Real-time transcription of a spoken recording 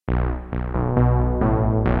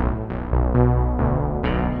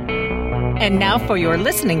And now for your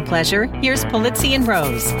listening pleasure, here's Polizzi and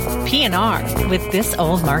Rose, PNR with This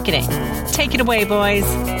Old Marketing. Take it away, boys.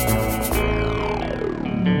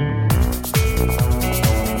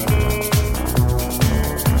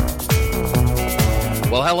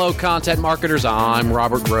 Well, hello, content marketers. I'm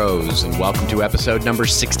Robert Rose, and welcome to episode number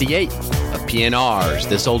 68 of PNR's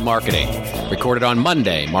This Old Marketing, recorded on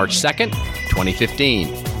Monday, March 2nd,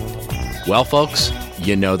 2015. Well, folks,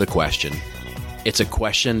 you know the question. It's a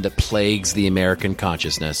question that plagues the American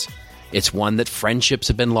consciousness. It's one that friendships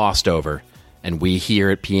have been lost over, and we here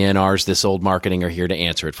at PNR's This Old Marketing are here to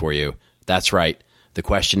answer it for you. That's right. The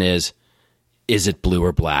question is it blue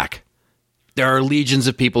or black? There are legions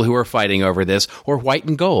of people who are fighting over this, or white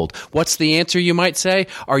and gold. What's the answer, you might say?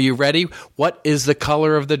 Are you ready? What is the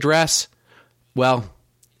color of the dress? Well,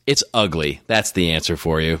 it's ugly. That's the answer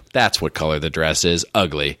for you. That's what color the dress is,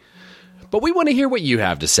 ugly. But we want to hear what you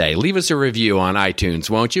have to say. Leave us a review on iTunes,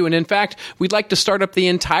 won't you? And in fact, we'd like to start up the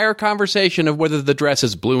entire conversation of whether the dress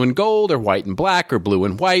is blue and gold, or white and black, or blue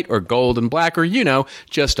and white, or gold and black, or,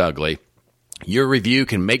 just ugly. Your review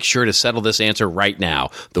can make sure to settle this answer right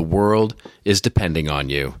now. The world is depending on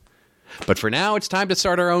you. But for now, it's time to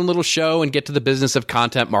start our own little show and get to the business of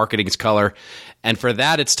content marketing's color. And for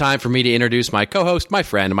that, it's time for me to introduce my co-host, my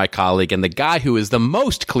friend, my colleague, and the guy who is the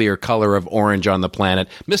most clear color of orange on the planet,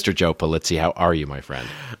 Mr. Joe Polizzi. How are you, my friend?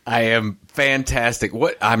 I am fantastic.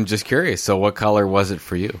 I'm just curious. So what color was it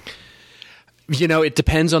for you? It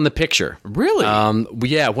depends on the picture. Really?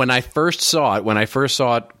 Yeah, when I first saw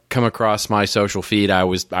it come across my social feed, I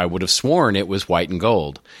would have sworn it was white and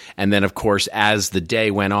gold. And then, of course, as the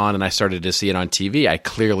day went on and I started to see it on TV, I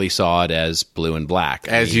clearly saw it as blue and black.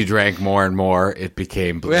 You drank more and more, it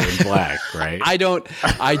became blue and black, right? I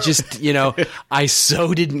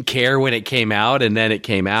so didn't care when it came out, and then it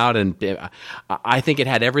came out, and I think it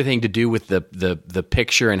had everything to do with the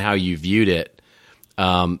picture and how you viewed it.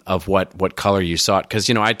 Of what color you saw it, because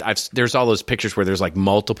there's all those pictures where there's like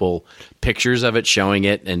multiple pictures of it showing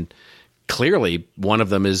it, and clearly one of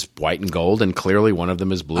them is white and gold, and clearly one of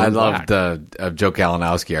them is blue and black. I loved Joe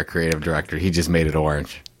Kalinowski, our creative director. He just made it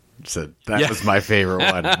orange. So that was my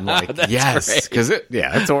favorite one. I'm like, yes, because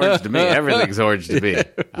it's orange to me. Everything's orange to me.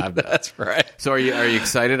 That's right. So are you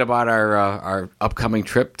excited about our upcoming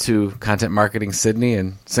trip to Content Marketing Sydney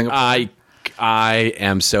and Singapore? I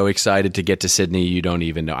am so excited to get to Sydney. You don't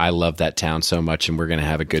even know. I love that town so much, and we're going to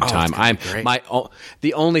have a good time.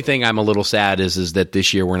 The only thing I'm a little sad is that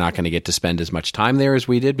this year we're not going to get to spend as much time there as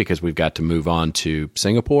we did, because we've got to move on to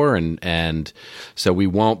Singapore, and so we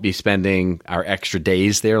won't be spending our extra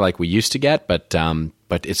days there like we used to get. But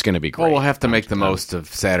it's going to be great. Well, we'll have to make the most of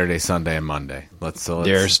Saturday, Sunday, and Monday. Let's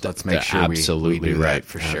make sure we do that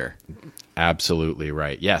for sure. Absolutely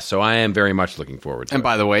right. Yeah, so I am very much looking forward to it. And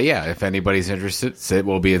by the way, if anybody's interested,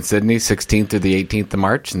 we'll be in Sydney 16th to the 18th of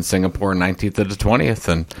March, and Singapore 19th to the 20th.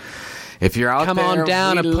 And if you're out Come on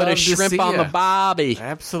down and put a shrimp on the bobby.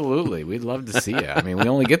 Absolutely. We'd love to see you. I mean, we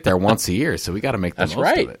only get there once a year, so we got to make the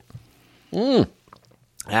most of it.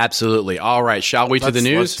 Absolutely. All right, shall we to the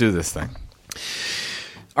news? Let's do this thing.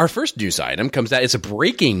 Our first news item comes out. It's a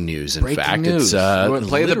breaking news, in fact. News. It's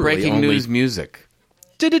play the breaking news music.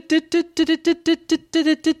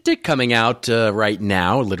 Coming out right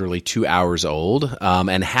now, literally 2 hours old,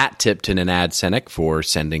 and hat tip to Nanad Senek for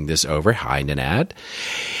sending this over. Hi, Nanad.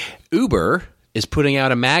 Uber is putting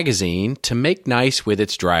out a magazine to make nice with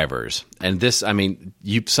its drivers. And this,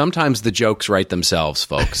 sometimes the jokes write themselves,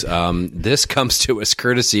 folks. This comes to us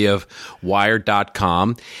courtesy of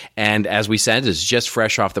Wired.com. And as we said, it's just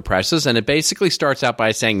fresh off the presses. And it basically starts out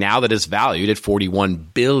by saying now that it's valued at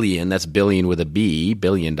 $41 billion, that's billion with a B, $1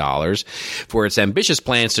 billion, for its ambitious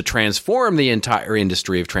plans to transform the entire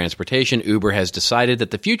industry of transportation, Uber has decided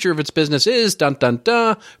that the future of its business is,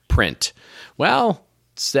 print. Well,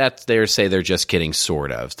 they say they're just kidding,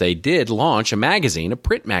 sort of. They did launch a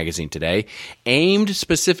print magazine today, aimed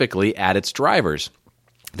specifically at its drivers.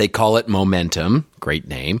 They call it Momentum, great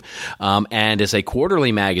name, and it's a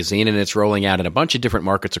quarterly magazine, and it's rolling out in a bunch of different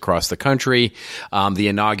markets across the country. The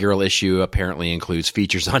inaugural issue apparently includes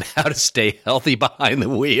features on how to stay healthy behind the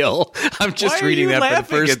wheel. I'm just reading that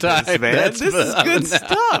for the first time. This is good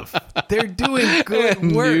stuff. They're doing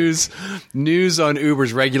good work. News on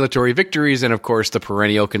Uber's regulatory victories, and of course the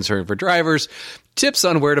perennial concern for drivers. Tips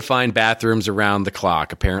on where to find bathrooms around the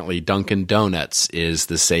clock. Apparently, Dunkin' Donuts is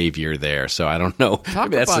the savior there. So I don't know.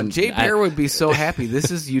 Jay Bear would be so happy.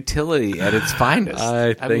 This is utility at its finest.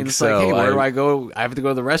 I think it's so. Like, hey, where do I go? I have to go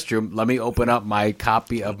to the restroom. Let me open up my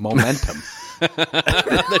copy of Momentum.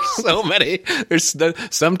 There's so many.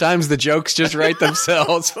 Sometimes the jokes just write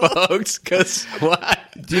themselves, folks. Because what?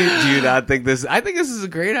 Do you not think this? I think this is a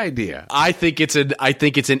great idea. I think it's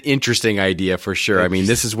an interesting idea for sure. I mean,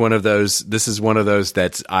 this is one of those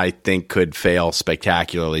that I think could fail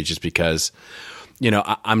spectacularly, just because,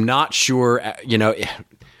 I'm not sure.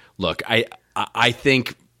 Look, I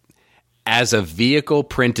think as a vehicle,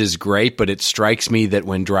 print is great, but it strikes me that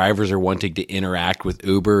when drivers are wanting to interact with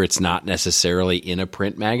Uber, it's not necessarily in a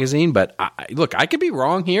print magazine. But I could be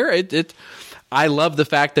wrong here. I love the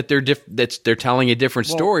fact that they're telling a different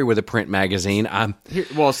story with a print magazine. I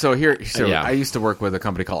used to work with a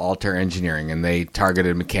company called Altair Engineering, and they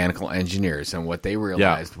targeted mechanical engineers. And what they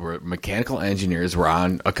realized were mechanical engineers were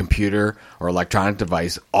on a computer or electronic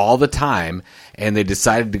device all the time, and they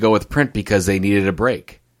decided to go with print because they needed a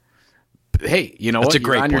break. Hey, you know what?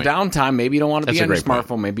 You're on your downtime. Maybe you don't want to be on your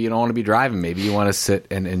smartphone. Maybe you don't want to be driving. Maybe you want to sit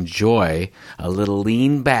and enjoy a little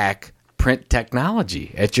lean back print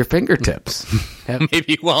technology at your fingertips.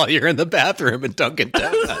 Maybe while you're in the bathroom at Dunkin'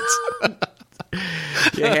 Donuts.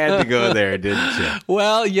 You had to go there, didn't you?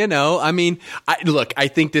 Well, I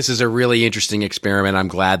think this is a really interesting experiment. I'm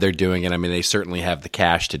glad they're doing it. I mean, they certainly have the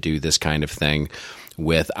cash to do this kind of thing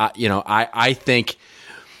with. I think.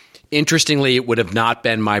 Interestingly, it would have not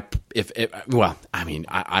been I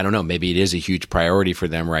don't know. Maybe it is a huge priority for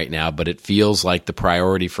them right now, but it feels like the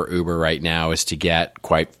priority for Uber right now is to get,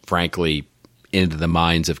 quite frankly, into the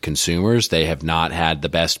minds of consumers. They have not had the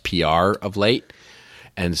best PR of late.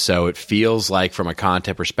 And so it feels like, from a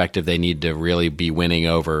content perspective, they need to really be winning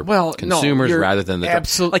over consumers rather than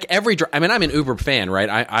like every. I'm an Uber fan, right?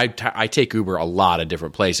 I take Uber a lot of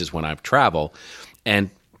different places when I travel, and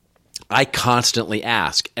I constantly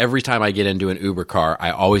ask, every time I get into an Uber car,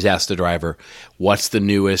 I always ask the driver, what's the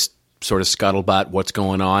newest sort of scuttlebutt? What's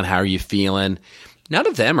going on? How are you feeling? None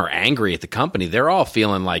of them are angry at the company. They're all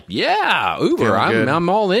feeling like, yeah, Uber, I'm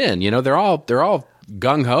all in. They're all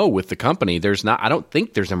gung-ho with the company. I don't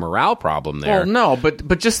think there's a morale problem there. Well, no,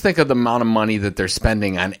 but just think of the amount of money that they're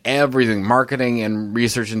spending on everything, marketing and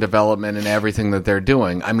research and development and everything that they're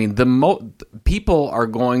doing. I mean, people are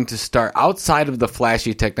going to start, outside of the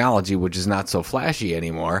flashy technology, which is not so flashy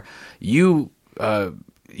anymore, you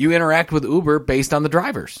interact with Uber based on the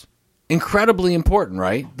drivers. Incredibly important,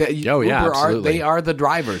 right? Uber absolutely. They are the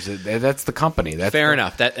drivers. That's the company. Fair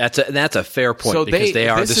enough. That's a fair point, because they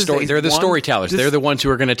are the story. They're the storytellers. They're the ones who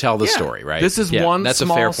are going to tell the story, right? This is one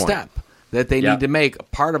small step that they need to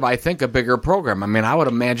make part of, I think, a bigger program. I mean, I would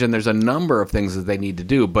imagine there's a number of things that they need to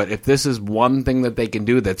do, but if this is one thing that they can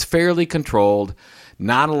do that's fairly controlled,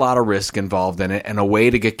 not a lot of risk involved in it, and a way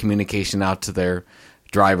to get communication out to their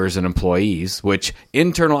drivers and employees, which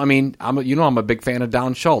internal. I mean, I'm a big fan of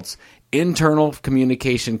Don Schultz. Internal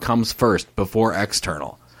communication comes first before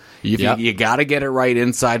external. You got to get it right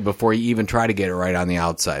inside before you even try to get it right on the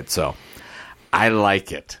outside. So I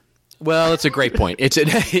like it. Well, it's a great point. It's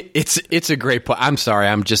a great point. I'm sorry.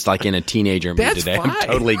 I'm just like in a teenager mood today. Fine. I'm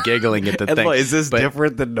totally giggling at the thing. Is this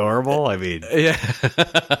different than normal? I mean, yeah.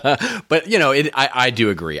 But I do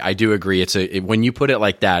agree. I do agree. When you put it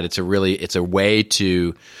like that, it's a way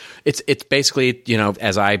to. It's basically,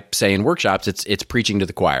 as I say in workshops, it's preaching to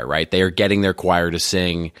the choir, right? They are getting their choir to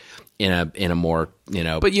sing in a more,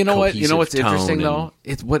 But you know what? You know what's interesting though?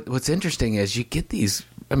 What's interesting is you get these,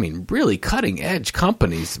 really cutting edge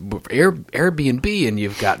companies, Airbnb, and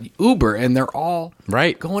you've got Uber, and they're all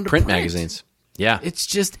going to print magazines. Yeah, it's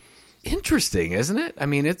just interesting, isn't it? I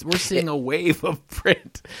mean, we're seeing a wave of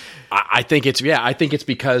print. I think it's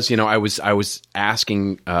because I was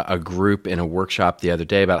asking a group in a workshop the other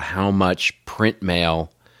day about how much print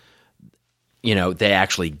mail they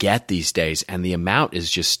actually get these days, and the amount is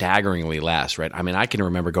just staggeringly less, right? I mean, I can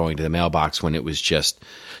remember going to the mailbox when it was just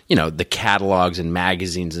the catalogs and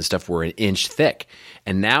magazines and stuff were an inch thick,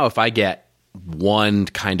 and now if I get one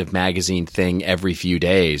kind of magazine thing every few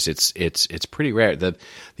days, it's pretty rare. The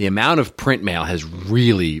amount of print mail has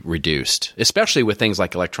really reduced, especially with things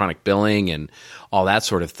like electronic billing and all that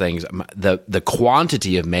sort of things. The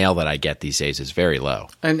quantity of mail that I get these days is very low.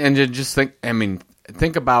 And to just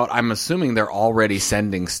think about, I'm assuming they're already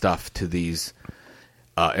sending stuff to these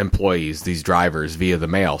employees, these drivers, via the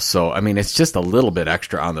mail. So, it's just a little bit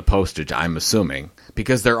extra on the postage, I'm assuming,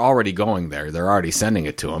 because they're already going there. They're already sending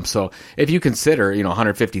it to them. So if you consider,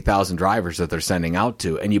 150,000 drivers that they're sending out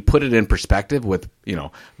to, and you put it in perspective with,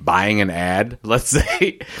 buying an ad, let's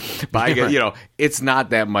say, it's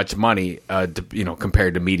not that much money,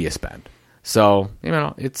 compared to media spend. So,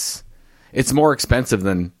 it's more expensive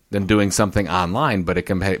than than doing something online, but it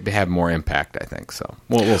can have more impact, I think. So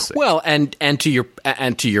we'll see. Well, and to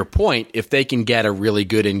your point, if they can get a really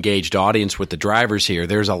good engaged audience with the drivers here,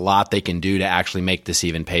 there's a lot they can do to actually make this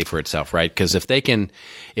even pay for itself, right? Because if they can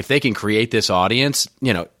create this audience,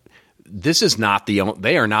 this is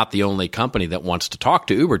they are not the only company that wants to talk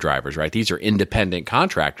to Uber drivers, right? These are independent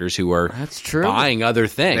contractors who are buying other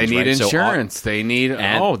things. They need insurance. They need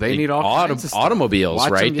all kinds of stuff. Automobiles,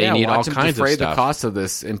 right? They need all kinds of stuff. Defray the cost of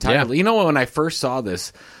this entirely. Yeah. When I first saw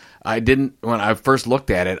this, when I first looked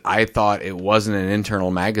at it, I thought it wasn't an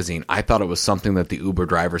internal magazine. I thought it was something that the Uber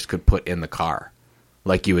drivers could put in the car,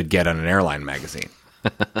 like you would get on an airline magazine.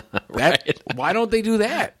 Right. Why don't they do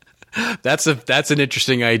that? That's an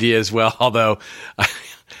interesting idea as well. Although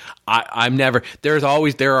there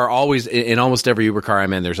are always in almost every Uber car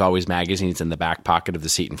I'm in, there's always magazines in the back pocket of the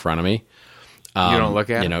seat in front of me. You don't look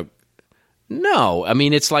at it? No. I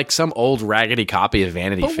mean, it's like some old raggedy copy of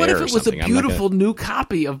Vanity Fair. What if it or was something? a beautiful new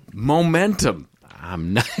copy of Momentum?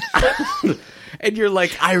 I'm not. And you're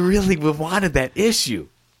like, I really wanted that issue.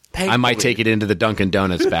 Thankfully. I might take it into the Dunkin'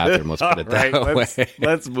 Donuts bathroom. Let's put it that way.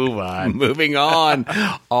 Let's move on. Moving on.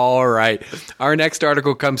 All right. Our next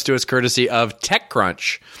article comes to us courtesy of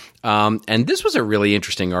TechCrunch. And this was a really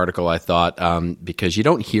interesting article, I thought, because you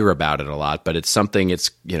don't hear about it a lot, but it's something.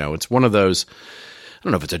 It's one of those. I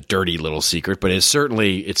don't know if it's a dirty little secret, but it's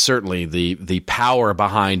certainly the power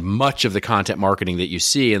behind much of the content marketing that you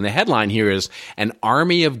see. And the headline here is "An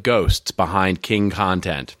Army of Ghosts Behind King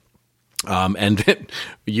Content." And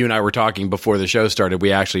you and I were talking before the show started.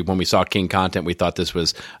 We actually, when we saw King Content, we thought this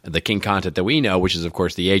was the King Content that we know, which is, of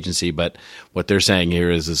course, the agency. But what they're saying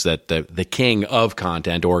here is that the king of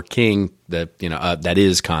content, or king that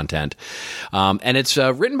is content. And it's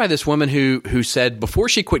written by this woman who said before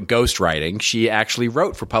she quit ghostwriting, she actually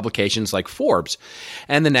wrote for publications like Forbes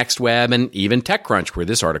and The Next Web and even TechCrunch, where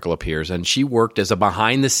this article appears. And she worked as a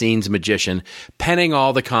behind-the-scenes magician, penning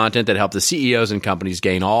all the content that helped the CEOs and companies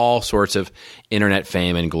gain all sorts of internet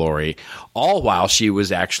fame and glory, all while she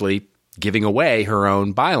was actually giving away her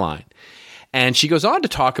own byline. And she goes on to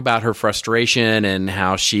talk about her frustration and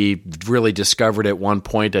how she really discovered at one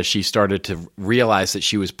point as she started to realize that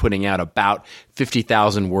she was putting out about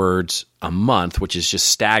 50,000 words a month, which is just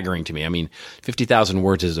staggering to me. I mean, 50,000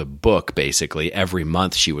 words is a book, basically, every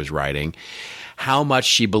month she was writing. How much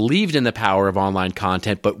she believed in the power of online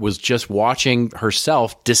content, but was just watching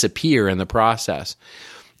herself disappear in the process.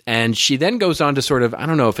 And she then goes on to sort of, I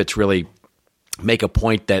don't know if it's really make a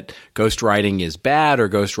point that ghostwriting is bad or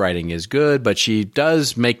ghostwriting is good, but she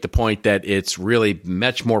does make the point that it's really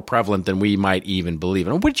much more prevalent than we might even believe.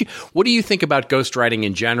 And what do you think about ghostwriting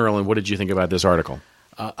in general, and what did you think about this article?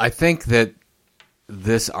 I think that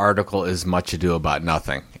this article is much ado about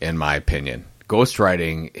nothing, in my opinion.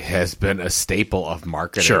 Ghostwriting has been a staple of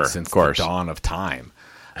marketing since the dawn of time.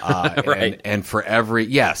 Right. And for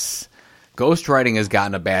ghostwriting has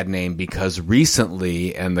gotten a bad name because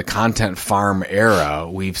recently, in the content farm era,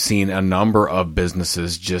 we've seen a number of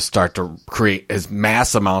businesses just start to create as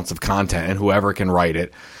mass amounts of content, and whoever can write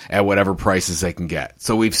it at whatever prices they can get.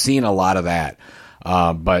 So we've seen a lot of that.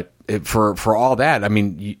 But for all that, I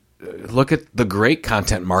mean, look at the great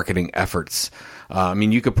content marketing efforts. I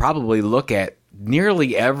mean, you could probably look at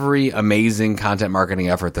nearly every amazing content marketing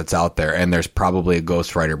effort that's out there, and there's probably a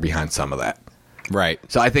ghostwriter behind some of that. Right.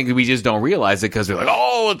 So I think we just don't realize it because we're like,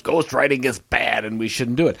 oh, ghostwriting is bad and we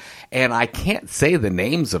shouldn't do it. And I can't say the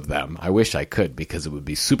names of them. I wish I could because it would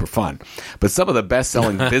be super fun. But some of the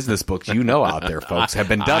best-selling business books out there, folks, have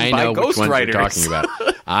been done by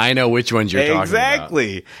ghostwriters. I know which ones you're talking about.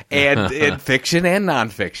 Exactly. And in fiction and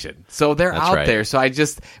nonfiction. So they're out there. So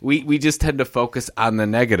we just tend to focus on the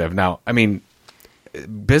negative. Now, I mean,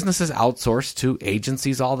 businesses outsource to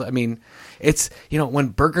agencies it's, when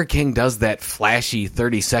Burger King does that flashy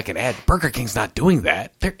 30-second ad, Burger King's not doing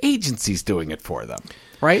that. Their agency's doing it for them,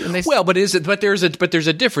 right? And but there's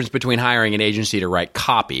a difference between hiring an agency to write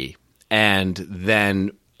copy and then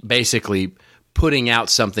basically putting out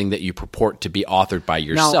something that you purport to be authored by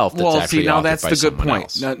yourself. That's the good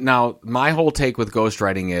point. Now, my whole take with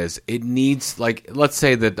ghostwriting is it needs, let's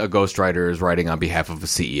say that a ghostwriter is writing on behalf of a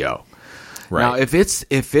CEO. Right. Now, if it's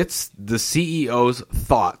the CEO's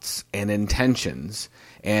thoughts and intentions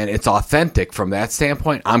and it's authentic from that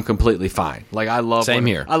standpoint, I'm completely fine. I love when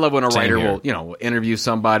a writer will, interview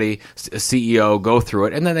somebody, a CEO, go through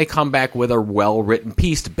it, and then they come back with a well-written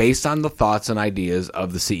piece based on the thoughts and ideas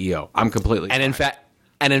of the CEO. I'm completely fine.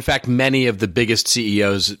 And in fact, many of the biggest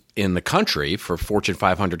CEOs in the country for Fortune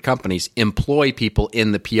 500 companies employ people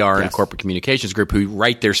in the PR and corporate communications group who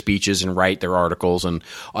write their speeches and write their articles and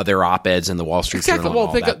their op-eds in the Wall Street Journal.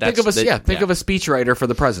 Well, think of a speechwriter for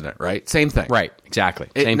the president, right? Same thing. Right, exactly.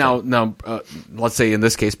 Now, let's say in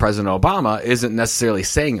this case, President Obama isn't necessarily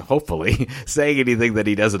hopefully saying anything that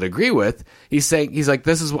he doesn't agree with. He's like,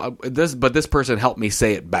 but this person helped me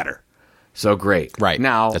say it better. So great. Right.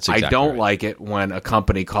 Now, exactly I don't like it when a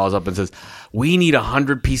company calls up and says, we need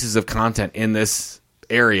 100 pieces of content in this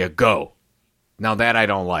area. Go. Now, that I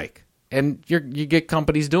don't like. And you get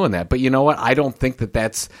companies doing that. But you know what? I don't think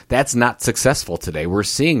that's not successful today. We're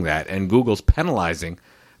seeing that, and Google's penalizing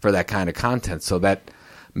for that kind of content. So that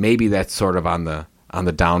maybe that's sort of on the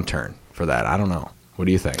downturn for that. I don't know. What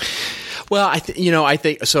do you think? Well, I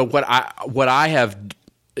think so. What I have.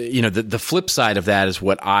 The flip side of that is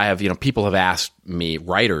what I have, people have asked me,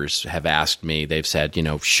 writers have asked me, they've said,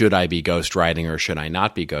 should I be ghostwriting or should I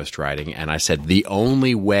not be ghostwriting? And I said, the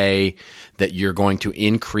only way that you're going to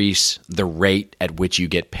increase the rate at which you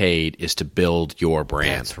get paid is to build your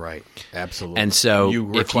brand. That's right. Absolutely. And so you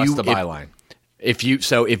request the byline. If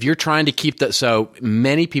you're trying to keep so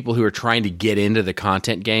many people who are trying to get into the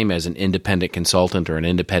content game as an independent consultant or an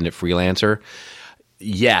independent freelancer,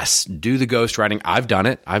 yes, do the ghostwriting. I've done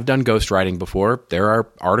it. I've done ghostwriting before. There are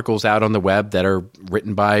articles out on the web that are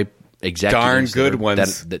written by executives. Darn good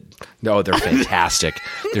ones. No, they're fantastic.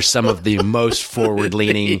 They're some of the most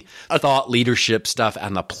forward-leaning thought leadership stuff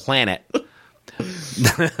on the planet.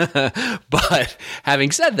 But having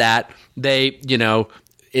said that,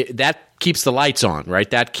 that keeps the lights on, right?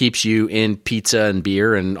 That keeps you in pizza and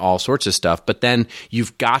beer and all sorts of stuff. But then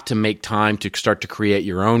you've got to make time to start to create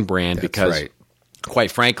your own brand because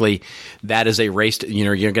quite frankly, that is a race to,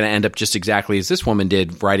 you're going to end up just exactly as this woman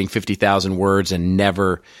did, writing 50,000 words and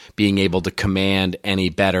never being able to command any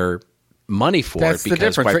better money for That's it because, the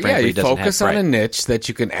difference. quite frankly, you focus on a niche that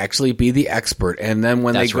you can actually be the expert, and then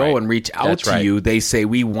when they go and reach out to you, they say,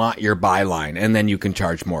 we want your byline, and then you can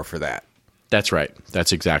charge more for that. That's right.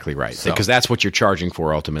 That's exactly right. Because that's what you're charging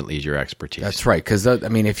for ultimately is your expertise. That's right. Because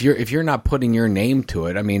if you're not putting your name to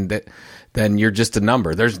it, then you're just a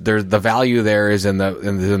number. There's the value there is in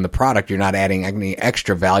the product. You're not adding any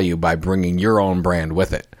extra value by bringing your own brand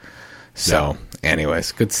with it. So,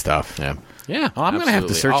 anyways, good stuff. Yeah. Yeah. Oh, I'm going to have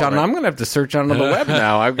to search on. I'm going to have to search on the web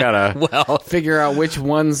now. I've got to figure out which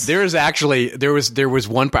ones. There was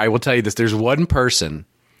one. I will tell you this. There's one person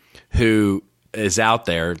who is out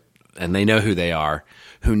there, and they know who they are,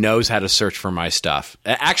 who knows how to search for my stuff.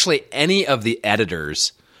 Actually, any of the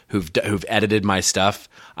editors who've edited my stuff,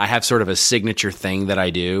 I have sort of a signature thing that I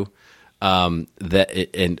do. I'm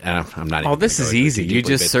not. Oh, this is easy. You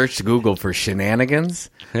just searched Google for shenanigans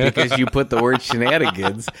because you put the word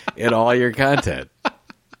shenanigans in all your content.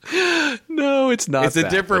 No, it's not. It's a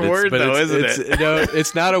different word, though, isn't it? No,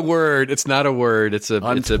 it's not a word. It's not a word. It's a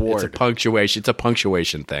punctuation. It's a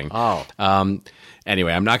punctuation thing. Oh.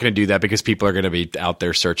 Anyway, I'm not going to do that because people are going to be out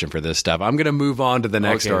there searching for this stuff. I'm going to move on to the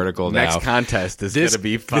next article now. Next contest is going to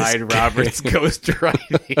be Find Robert's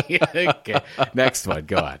ghostwriting. Okay. Next one.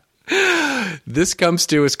 Go on. This comes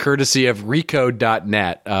to us courtesy of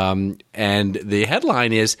recode.net. And the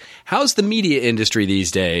headline is, how's the media industry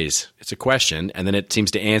these days? It's a question. And then it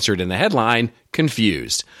seems to answer it in the headline,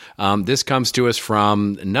 confused. This comes to us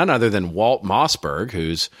from none other than Walt Mossberg,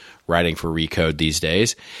 who's writing for Recode these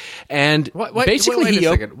days. And basically, wait a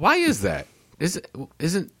second. Why is that? Is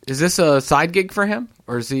this a side gig for him,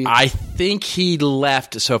 or is he? I think he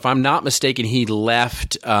left. So if I'm not mistaken, he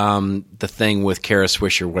left the thing with Kara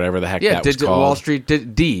Swisher, whatever the heck that was called. Wall Street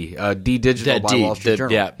D Digital by Wall Street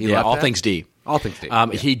Journal. Yeah, all things D. All things D.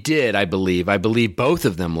 He did, I believe. I believe both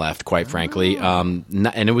of them left, quite frankly. And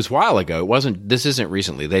it was a while ago. It wasn't. This isn't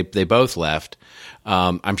recently. They both left.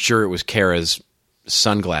 I'm sure it was Kara's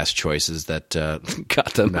sunglass choices that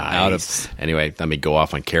got them out of. Anyway, let me go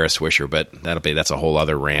off on Kara Swisher, but that's a whole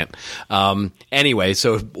other rant. Anyway,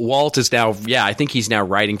 so Walt is now, I think he's now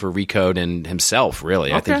writing for Recode and himself,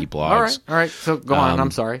 really. Okay. I think he blogs. All right. So go on.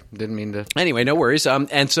 I'm sorry. Didn't mean to. Anyway, no worries.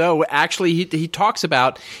 And so actually he talks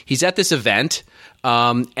about, he's at this event,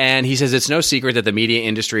 and he says it's no secret that the media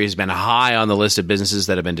industry has been high on the list of businesses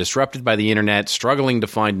that have been disrupted by the internet, struggling to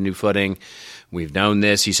find a new footing. We've known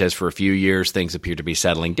this, he says, for a few years. Things appear to be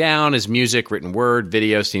settling down as music, written word,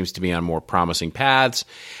 video seems to be on more promising paths.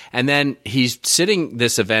 And then he's sitting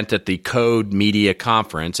this event at the Code Media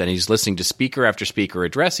Conference, and he's listening to speaker after speaker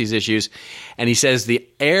address these issues. And he says the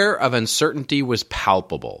air of uncertainty was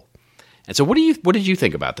palpable. And so what did you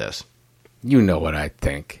think about this? You know what I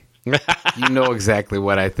think. You know exactly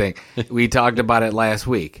what I think. We talked about it last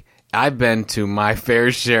week. I've been to my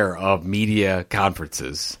fair share of media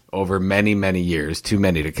conferences over many, many years, too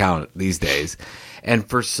many to count these days. And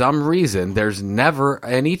for some reason, there's never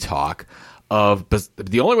any talk of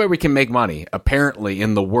the only way we can make money, apparently,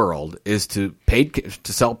 in the world is to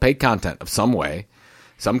sell paid content of some way,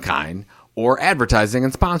 some kind, or advertising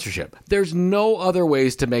and sponsorship. There's no other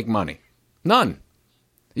ways to make money. None.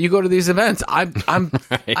 You go to these events. Right.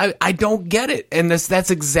 I don't get it. And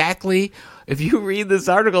that's exactly, if you read this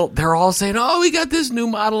article, they're all saying, oh, we got this new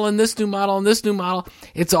model and this new model and this new model.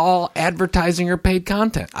 It's all advertising or paid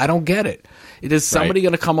content. I don't get it. It is somebody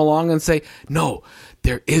going to come along and say, no,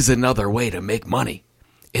 there is another way to make money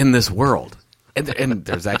in this world. And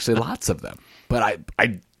there's actually lots of them. But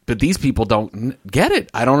but these people don't get it.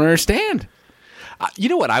 I don't understand. You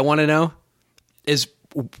know what I want to know is,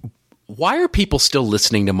 why are people still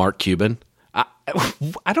listening to Mark Cuban?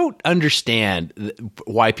 I don't understand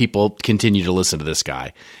why people continue to listen to this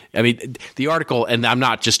guy. I mean, the article, and I'm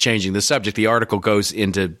not just changing the subject, the article goes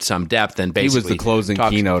into some depth and basically... He was the closing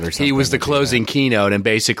keynote or something. He was the closing keynote and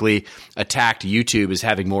basically attacked YouTube as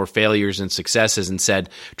having more failures and successes and said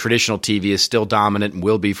traditional TV is still dominant and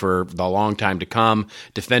will be for the long time to come.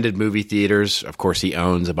 Defended movie theaters. Of course, he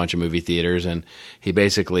owns a bunch of movie theaters, and he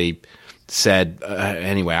basically... said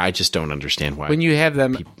anyway. I just don't understand why. When you have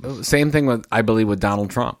them, same thing with, I believe, with Donald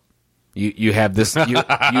Trump. You have this. You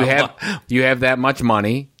have that much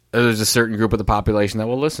money. There's a certain group of the population that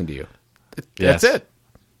will listen to you. That's it.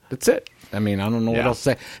 That's it. I mean, I don't know what else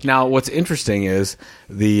to say. Now, what's interesting is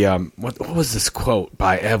the what was this quote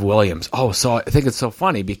by Ev Williams? Oh, so I think it's so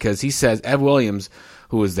funny because he says Ev Williams,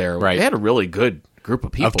 who was there, they had a really good group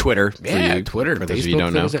of people. Of Twitter. Twitter. For those of you who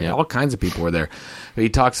don't know. Yeah. All kinds of people were there. But he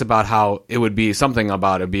talks about how it would be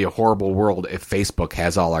it'd be a horrible world if Facebook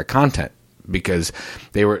has all our content. Because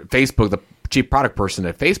Facebook, the chief product person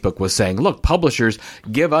at Facebook was saying, look, publishers,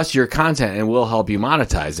 give us your content and we'll help you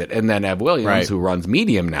monetize it. And then Ev Williams, who runs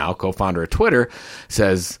Medium now, co-founder of Twitter,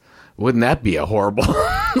 says, wouldn't that be a horrible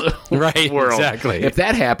world? Exactly. If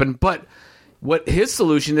that happened. But what his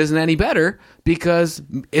solution isn't any better because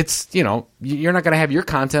it's, you're not going to have your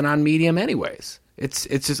content on Medium anyways. It's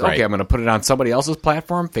just, okay, I'm going to put it on somebody else's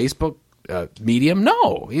platform, Facebook, Medium.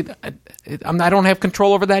 No, I don't have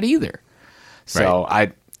control over that either. So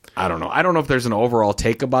I don't know. I don't know if there's an overall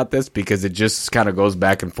take about this because it just kind of goes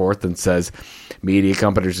back and forth and says media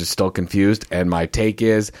companies are still confused. And my take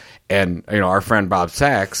is, and our friend Bob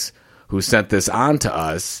Sachs, who sent this on to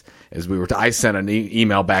us, I sent an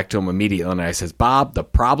email back to him immediately, and I says, Bob, the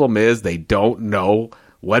problem is they don't know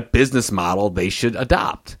what business model they should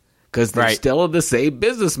adopt because they're still in the same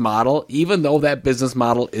business model, even though that business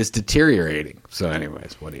model is deteriorating. So,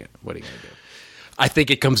 anyways, what are you going to do? I think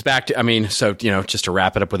it comes back to, just to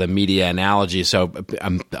wrap it up with a media analogy. So,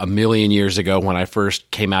 a million years ago, when I first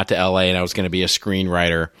came out to LA and I was going to be a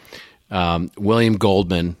screenwriter, William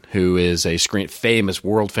Goldman, who is a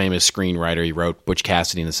world famous screenwriter, he wrote Butch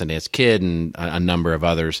Cassidy and the Sundance Kid and a number of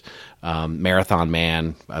others. Marathon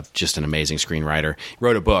Man, just an amazing screenwriter. He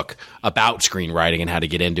wrote a book about screenwriting and how to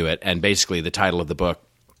get into it. And basically, the title of the book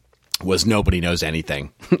was Nobody Knows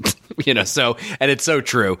Anything. So, and it's so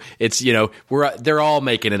true. It's, they're all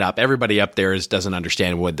making it up. Everybody up there doesn't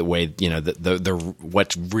understand what the way,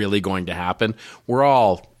 what's really going to happen. We're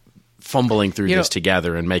all fumbling through this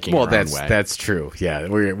together and making our own way. That's true. Yeah,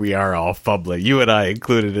 we are all fumbling. You and I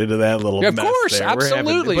included into that little mess. Of course, there.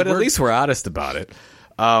 absolutely. But at least we're honest about it.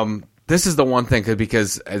 This is the one thing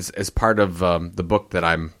because as part of the book that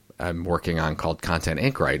I'm working on called Content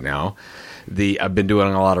Inc. right now, I've been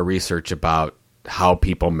doing a lot of research about how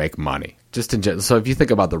people make money. Just in general. So if you think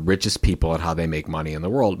about the richest people and how they make money in the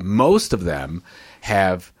world, most of them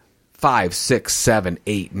have 5, 6, 7,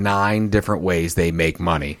 8, 9 different ways they make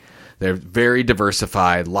money. They're very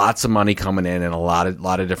diversified, lots of money coming in a lot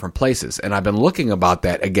of different places. And I've been looking about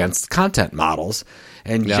that against content models.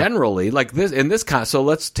 And generally, like this, so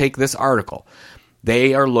let's take this article.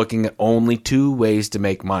 They are looking at only 2 ways to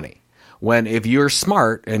make money. When if you're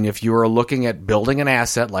smart and if you're looking at building an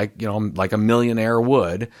asset like a millionaire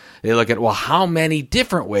would, they look at, well, how many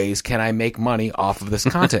different ways can I make money off of this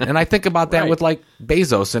content? And I think about that with like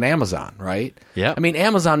Bezos and Amazon, right? Yeah. I mean,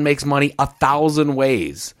 Amazon makes money 1,000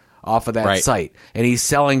 ways off of that site, and he's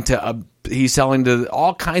selling to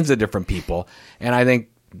all kinds of different people. And I think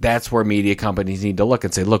that's where media companies need to look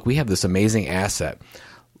and say, look, we have this amazing asset.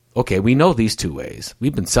 Okay, we know these 2 ways.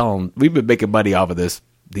 We've been making money off of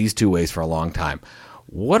these 2 ways for a long time.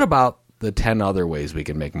 What about the 10 other ways we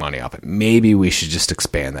can make money off it? Maybe we should just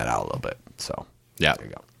expand that out a little bit. So, there you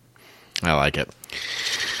go. I like it.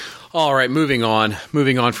 All right, moving on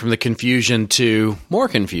from the confusion to more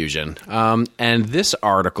confusion. And this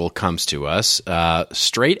article comes to us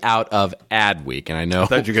straight out of Adweek. And I know... I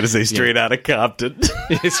thought you were going to say straight out of Compton.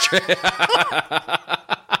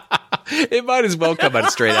 It might as well come out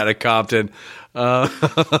straight out of Compton.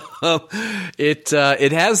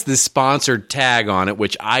 It has this sponsored tag on it,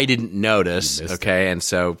 which I didn't notice. Okay, and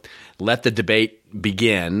so let the debate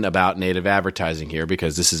begin about native advertising here,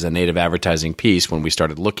 because this is a native advertising piece when we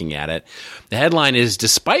started looking at it. The headline is,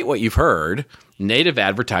 despite what you've heard, native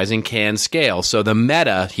advertising can scale. So the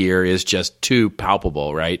meta here is just too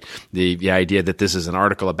palpable, right? The idea that this is an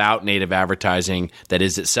article about native advertising that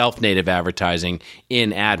is itself native advertising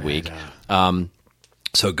in Adweek.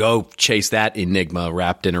 So go chase that enigma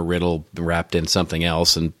wrapped in a riddle, wrapped in something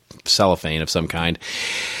else, and cellophane of some kind.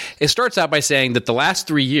 It starts out by saying that the last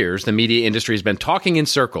 3 years, the media industry has been talking in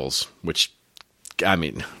circles, which, I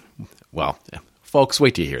mean, well, folks,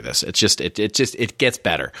 wait till you hear this. It gets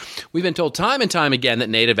better. We've been told time and time again that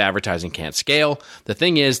native advertising can't scale. The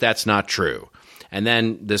thing is, that's not true. And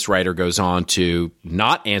then this writer goes on to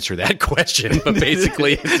not answer that question, but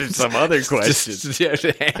basically answers some other questions.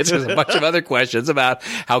 Answers a bunch of other questions about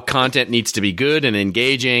how content needs to be good and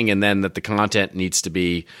engaging, and then that the content needs to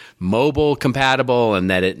be mobile compatible, and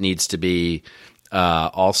that it needs to be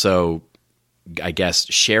also, I guess,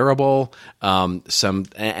 shareable.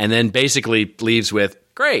 And then basically leaves with,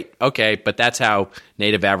 great, okay, but that's how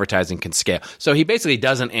native advertising can scale. So he basically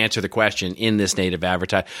doesn't answer the question in this native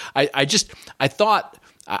advertising. I thought,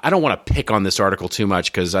 I don't want to pick on this article too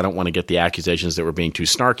much because I don't want to get the accusations that we're being too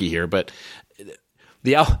snarky here, but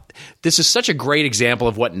this is such a great example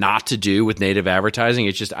of what not to do with native advertising.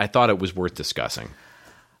 It's just, I thought it was worth discussing.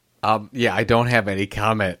 I don't have any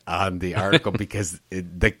comment on the article because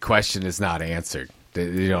the question is not answered.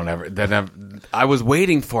 You don't ever. Then I was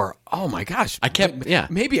waiting for. Oh my gosh!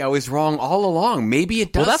 Maybe I was wrong all along. Maybe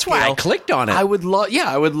it does. Well, that's why I clicked on it. I would love. Yeah,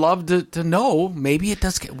 I would love to know. Maybe it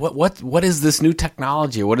does. What is this new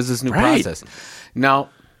technology? What is this new process? No,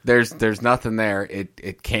 there's nothing there.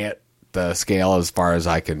 It can't scale as far as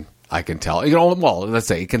I can tell. Well, let's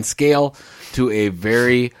say it can scale to a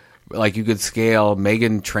very, like, you could scale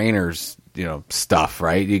Meghan Trainor's stuff,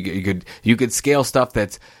 right? You could scale stuff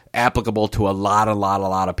that's applicable to a lot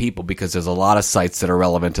of people, because there's a lot of sites that are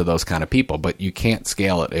relevant to those kind of people, but you can't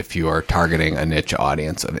scale it if you are targeting a niche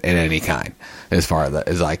audience in any kind, as far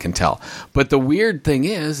as I can tell. But the weird thing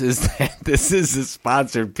is that this is a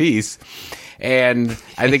sponsored piece, and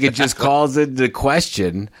I think it just calls into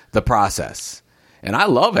question the process. And I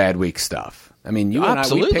love Adweek stuff. I mean, you and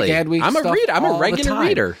I, we pick Adweek stuff. I'm a regular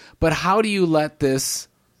reader. But how do you let this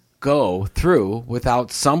go through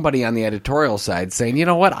without somebody on the editorial side saying, you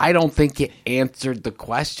know what, I don't think you answered the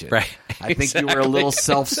question. Right. I think you were a little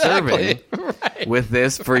self-serving with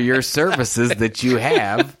this for your services that you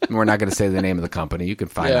have. And we're not going to say the name of the company. You can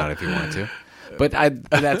find out if you want to. But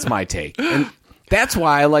that's my take. And that's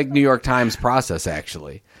why I like New York Times process,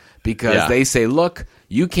 actually, because they say, look,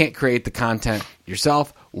 you can't create the content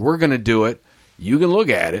yourself. We're going to do it. You can look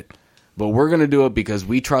at it. But we're going to do it because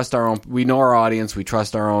we trust our own. We know our audience. We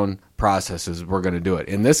trust our own processes. We're going to do it.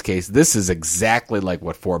 In this case, this is exactly like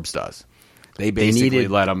what Forbes does. They basically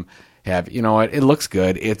let them have. You know what? It looks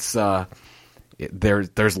good. It's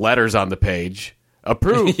there's letters on the page.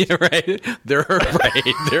 Approved. Yeah, right.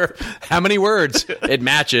 They're how many words? It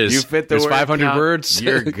matches. You fit the There's word 500 count, words.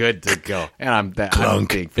 You're good to go. And I'm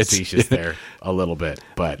being facetious there a little bit,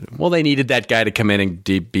 but they needed that guy to come in and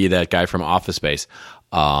be that guy from Office Space.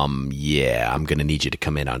 I'm going to need you to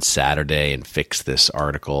come in on Saturday and fix this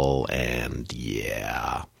article, and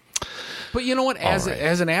But you know what? As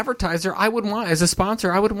an advertiser, as a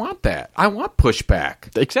sponsor, I would want that. I want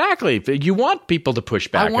pushback. Exactly. You want people to push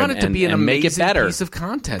back. I want it to be an amazing make it better. Piece of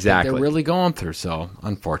content that they're really going through. So,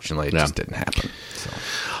 unfortunately, it just didn't happen. So.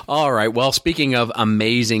 All right. Well, speaking of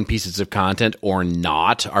amazing pieces of content or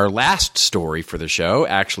not, our last story for the show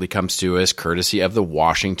actually comes to us courtesy of the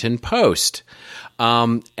Washington Post.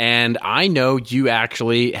 And I know you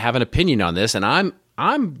actually have an opinion on this, and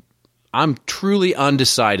I'm truly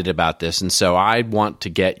undecided about this, and so I want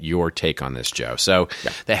to get your take on this, Joe. So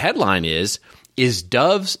the headline is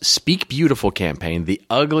Dove's Speak Beautiful campaign the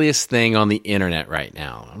ugliest thing on the internet right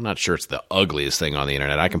now? I'm not sure it's the ugliest thing on the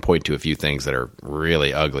internet. I can point to a few things that are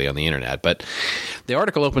really ugly on the internet, but the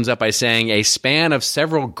article opens up by saying a span of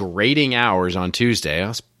several grating hours on Tuesday,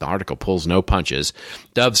 the article pulls no punches,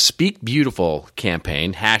 Dove's Speak Beautiful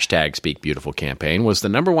campaign, hashtag Speak Beautiful campaign, was the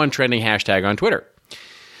number one trending hashtag on Twitter.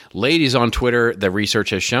 Ladies on Twitter, the research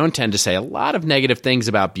has shown, tend to say a lot of negative things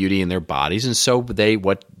about beauty in their bodies, and so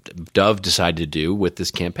what Dove decided to do with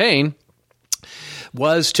this campaign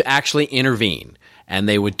was to actually intervene. And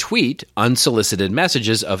they would tweet unsolicited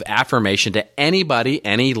messages of affirmation to anybody,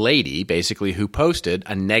 any lady, basically, who posted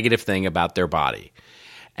a negative thing about their body.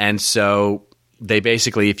 And so they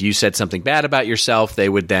basically, if you said something bad about yourself, they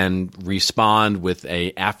would then respond with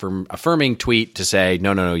a affirming tweet to say,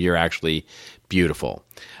 no, you're actually beautiful.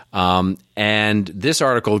 And this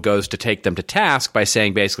article goes to take them to task by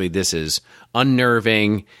saying basically this is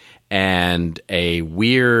unnerving and a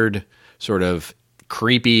weird sort of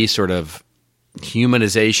creepy sort of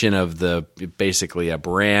humanization of the basically a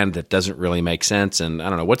brand that doesn't really make sense. And I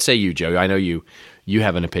don't know, what say you, Joe? I know you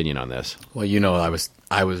have an opinion on this. Well,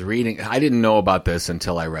 I was reading. I didn't know about this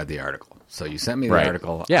until I read the article. So you sent me the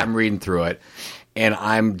article. Yeah. I'm reading through it, and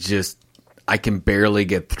I can barely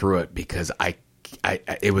get through it because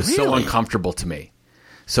it was so uncomfortable to me.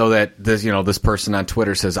 So that this person on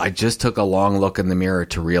Twitter says, I just took a long look in the mirror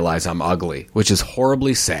to realize I'm ugly, which is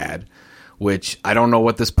horribly sad, which I don't know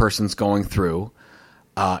what this person's going through.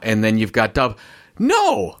 And then you've got Dove.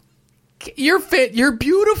 No, you're fit. You're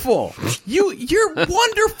beautiful. You're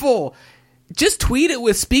wonderful. Just tweet it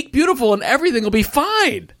with "Speak Beautiful" and everything will be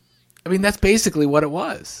fine. I mean, that's basically what it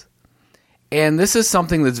was. And this is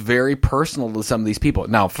something that's very personal to some of these people.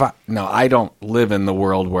 Now, I don't live in the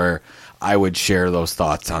world where I would share those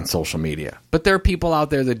thoughts on social media. But there are people out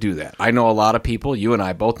there that do that. I know a lot of people, you and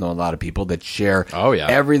I both know a lot of people that share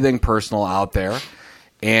everything personal out there.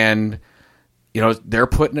 And, they're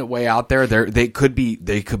putting it way out there. They could be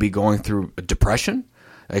going through depression.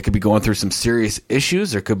 They could be going through some serious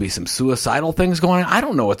issues. There could be some suicidal things going on. I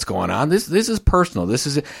don't know what's going on. This is personal. This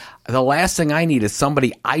is the last thing I need is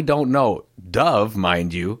somebody I don't know, Dove,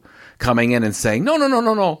 mind you, coming in and saying,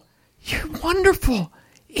 no. You're wonderful.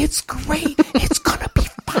 It's great. It's going to be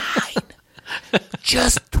fine.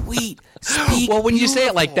 Just tweet. Speak well, when beautiful. You say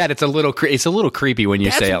it like that, it's a little creepy when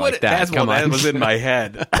you say it like that. Come on. That was in my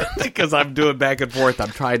head because I'm doing back and forth.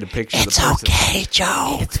 I'm trying to picture the person. It's okay,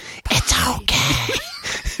 Joe. It's okay.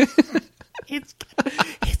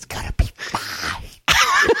 It's gonna be fine.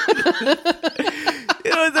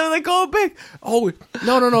 They're like, oh, big. Oh,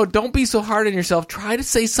 no. Don't be so hard on yourself. Try to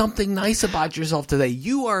say something nice about yourself today.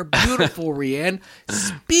 You are beautiful, Rianne.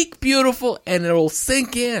 Speak beautiful, and it'll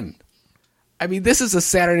sink in. I mean, this is a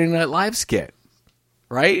Saturday Night Live skit,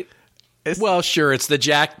 right? Well, sure. It's the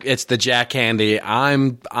Jack Handy.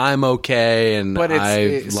 I'm okay, and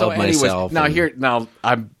I love myself. Now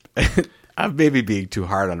I'm maybe being too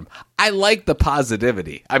hard on him. I like the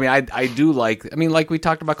positivity. I mean, I do like. I mean, like we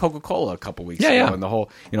talked about Coca-Cola a couple weeks ago, and the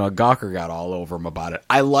whole Gawker got all over him about it.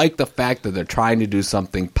 I like the fact that they're trying to do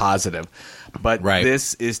something positive, but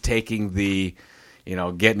this is taking the,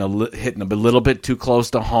 hitting a little bit too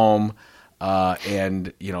close to home.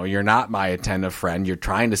 And you're not my attentive friend. You're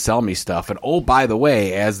trying to sell me stuff. And oh, by the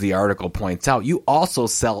way, as the article points out, you also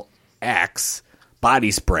sell Axe body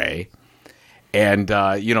spray. And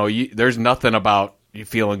there's nothing about you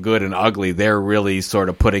feeling good and ugly. They're really sort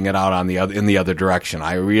of putting it out in the other direction.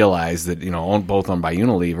 I realize that both owned by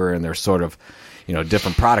Unilever, and they're sort of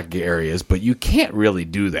different product areas, but you can't really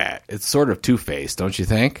do that. It's sort of two-faced, don't you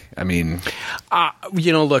think? I mean,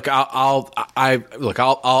 look,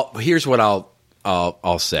 here's what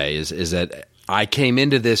I'll say is that I came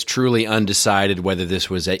into this truly undecided whether this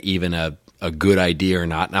was even a good idea or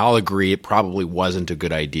not, and I'll agree it probably wasn't a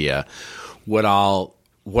good idea. What I'll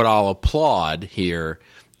applaud here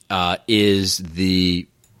is the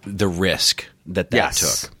risk that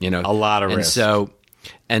took. A lot of risk.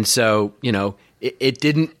 And so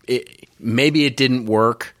maybe it didn't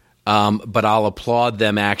work, but I'll applaud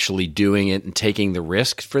them actually doing it and taking the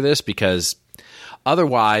risk for this, because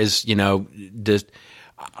otherwise,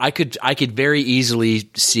 I could very easily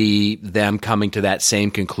see them coming to that same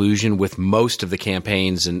conclusion with most of the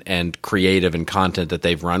campaigns and creative and content that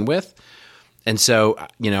they've run with. And so,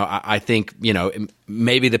 I think,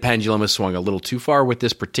 maybe the pendulum has swung a little too far with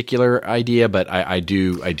this particular idea, but I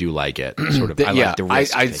do like it. Sort of, I like the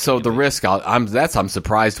risk. So the risk, I'm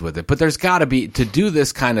surprised with it. But there's got to be, to do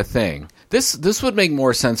this kind of thing, this would make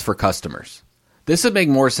more sense for customers. This would make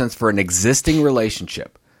more sense for an existing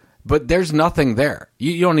relationship. But there's nothing there.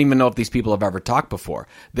 You don't even know if these people have ever talked before.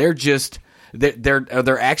 They're just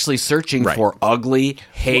they're actually searching for ugly,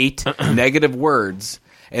 hate, negative words.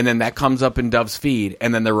 And then that comes up in Dove's feed,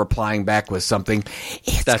 and then they're replying back with something.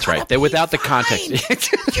 That's right. They're without the context.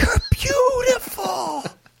 You're beautiful.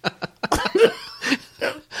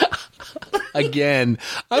 Again,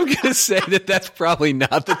 I'm going to say that's probably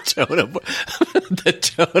not the tone of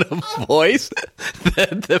voice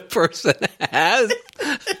that the person has.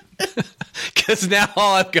 Because now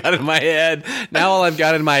all I've got in my head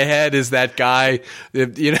is that guy.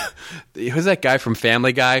 You know, who's that guy from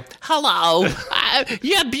Family Guy? Hello,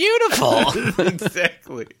 you're beautiful.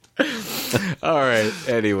 Exactly. All right.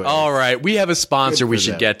 Anyway. All right. We have a sponsor we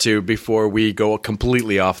should get to before we go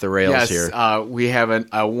completely off the rails here. Yes, we have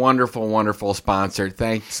a wonderful, wonderful sponsor.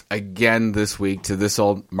 Thanks again this week to This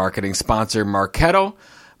Old Marketing sponsor, Marketo,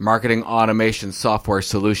 marketing automation software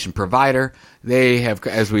solution provider. They have,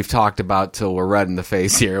 as we've talked about till we're red in the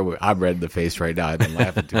face here. I'm red in the face right now. I've been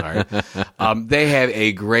laughing too hard. They have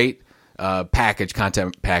a great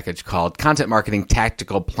content package called Content Marketing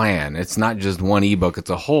Tactical Plan. It's not just one ebook.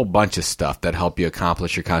 It's a whole bunch of stuff that help you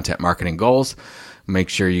accomplish your content marketing goals. Make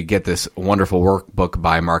sure you get this wonderful workbook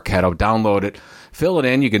by Marketo. Download it. Fill it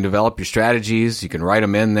in. You can develop your strategies. You can write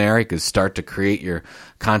them in there. You can start to create your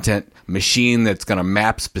content machine that's going to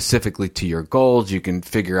map specifically to your goals. You can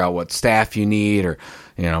figure out what staff you need, or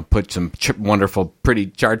put some wonderful, pretty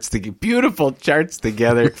charts together, beautiful charts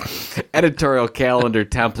together, editorial calendar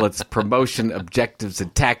templates, promotion objectives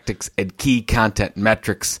and tactics, and key content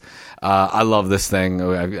metrics. I love this thing.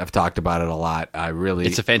 I've talked about it a lot.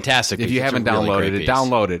 It's a fantastic. If you haven't downloaded it,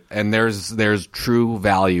 download it. And there's true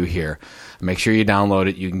value here. Make sure you download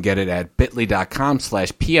it. You can get it at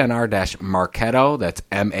bit.ly.com/PNR-Marketo. That's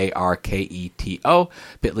MARKETO.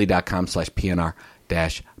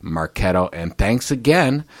 bit.ly.com/PNR-Marketo. And thanks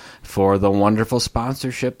again for the wonderful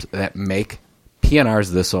sponsorships that make PNR's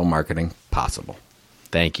This Old Marketing possible.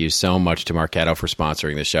 Thank you so much to Marketo for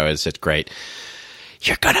sponsoring the show. It's great.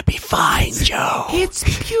 You're going to be fine, Joe. It's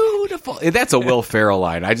beautiful. That's a Will Ferrell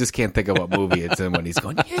line. I just can't think of what movie it's in when he's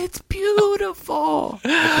going, it's beautiful.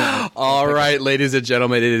 All right, ladies and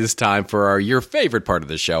gentlemen, it is time for your favorite part of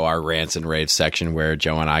the show, our Rants and Raves section, where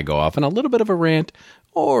Joe and I go off on a little bit of a rant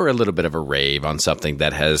or a little bit of a rave on something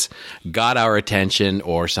that has got our attention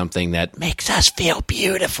or something that makes us feel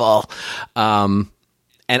beautiful. And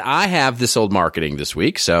I have This Old Marketing this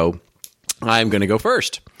week, so I'm going to go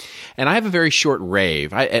first. And I have a very short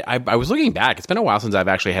rave. I was looking back. It's been a while since I've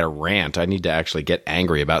actually had a rant. I need to actually get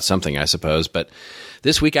angry about something, I suppose. But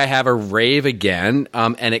this week I have a rave again,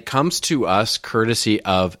 and it comes to us courtesy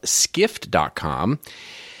of skift.com.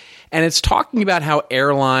 And it's talking about how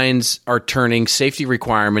airlines are turning safety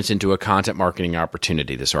requirements into a content marketing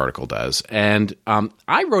opportunity, this article does. And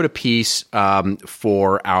I wrote a piece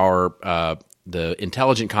for our the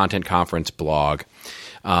Intelligent Content Conference blog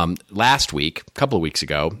last week, a couple of weeks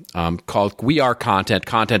ago, called We Are Content.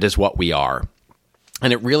 Content is what we are.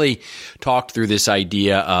 And it really talked through this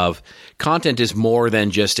idea of content is more than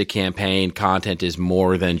just a campaign. Content is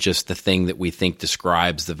more than just the thing that we think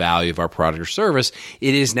describes the value of our product or service.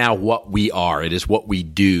 It is now what we are. It is what we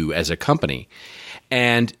do as a company.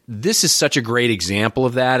 And this is such a great example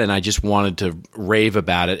of that, and I just wanted to rave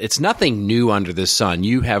about it. It's nothing new under the sun.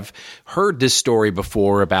 You have heard this story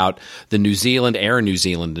before about the Air New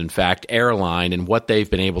Zealand, in fact, airline, and what they've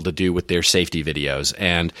been able to do with their safety videos.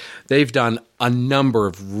 And they've done a number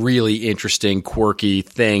of really interesting, quirky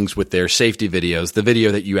things with their safety videos. The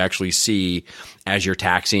video that you actually see as you're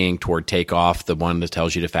taxiing toward takeoff, the one that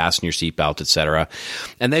tells you to fasten your seatbelt, et cetera.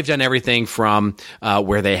 And they've done everything from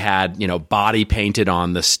where they had, body painted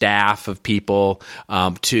on the staff of people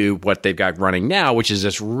to what they've got running now, which is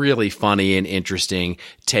this really funny and interesting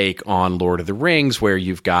take on Lord of the Rings, where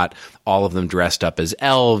you've got all of them dressed up as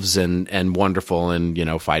elves and wonderful and,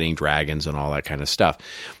 fighting dragons and all that kind of stuff.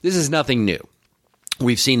 This is nothing new.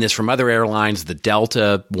 We've seen this from other airlines. The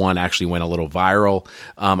Delta one actually went a little viral,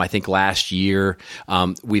 I think, last year.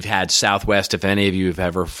 We've had Southwest. If any of you have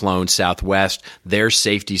ever flown Southwest, their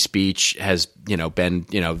safety speech has, been,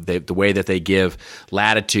 the way that they give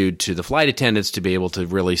latitude to the flight attendants to be able to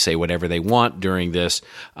really say whatever they want during this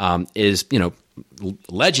is,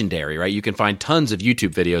 legendary, right? You can find tons of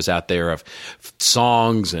YouTube videos out there of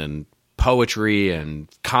songs and poetry and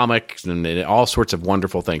comics and all sorts of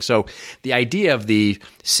wonderful things. So the idea of the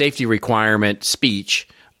safety requirement speech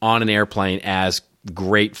on an airplane as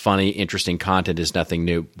great, funny, interesting content is nothing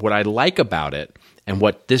new. What I like about it, and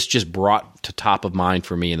what this just brought to top of mind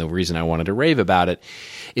for me, and the reason I wanted to rave about it,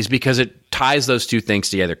 is because it ties those two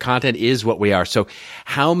things together. Content is what we are. So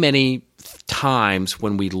how many times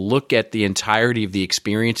when we look at the entirety of the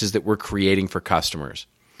experiences that we're creating for customers,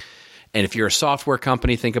 and if you're a software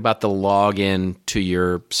company, think about the login to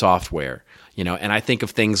your software, and I think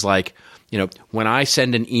of things like, when I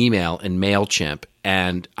send an email in MailChimp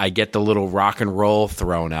and I get the little rock and roll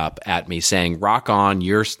thrown up at me saying, rock on,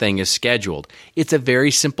 your thing is scheduled. It's a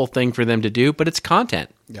very simple thing for them to do, but it's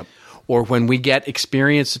content. Yep. Or when we get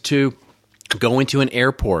experience to go into an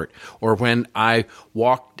airport, or when I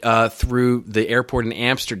walk through the airport in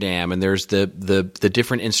Amsterdam and there's the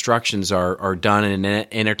different instructions are done in an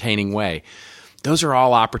entertaining way. Those are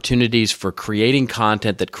all opportunities for creating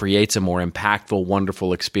content that creates a more impactful,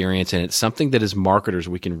 wonderful experience, and it's something that as marketers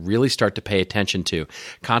we can really start to pay attention to.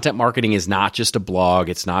 Content marketing is not just a blog,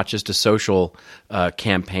 it's not just a social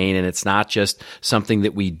campaign, and it's not just something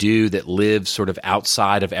that we do that lives sort of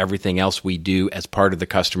outside of everything else we do as part of the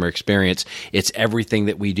customer experience. It's everything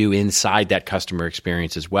that we do inside that customer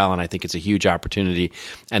experience as well, and I think it's a huge opportunity,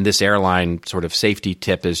 and this airline sort of safety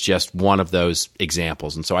tip is just one of those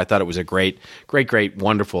examples, and so I thought it was a great,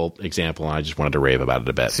 wonderful example, and I just wanted to rave about it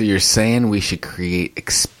a bit. So you're saying we should create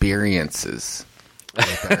experiences.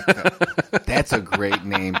 That's a great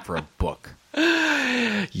name for a book.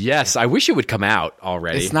 Yes, I wish it would come out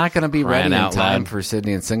already. It's not going to be ready in time for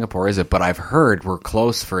Sydney and Singapore, is it? But I've heard we're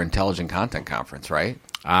close for Intelligent Content Conference, right?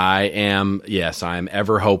 I am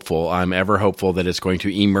ever hopeful. I'm ever hopeful that it's going to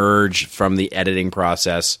emerge from the editing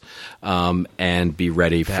process and be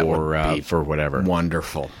ready for whatever.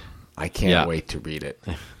 Wonderful. I can't wait to read it.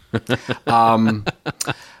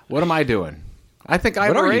 What am I doing? I think I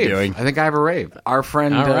have a rave. Our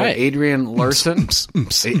friend Adrian Larson.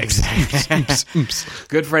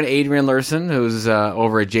 Good friend Adrian Larson, who's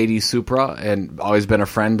over at JD Supra and always been a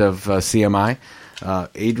friend of CMI.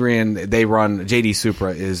 Adrian, they run JD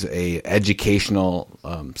Supra is a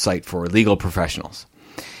educational site for legal professionals.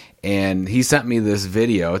 And he sent me this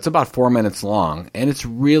video. It's about 4 minutes long, and it's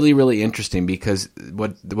really, really interesting because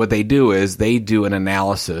what they do is they do an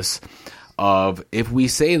analysis of if we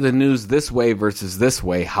say the news this way versus this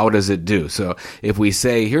way, how does it do? So if we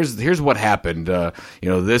say here's what happened,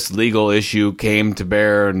 this legal issue came to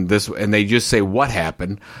bear, and they just say what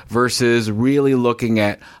happened versus really looking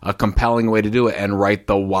at a compelling way to do it and write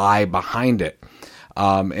the why behind it.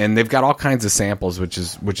 And they've got all kinds of samples, which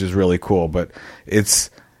is really cool. But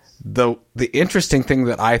it's the interesting thing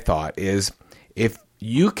that I thought is if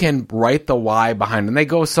you can write the why behind it, and they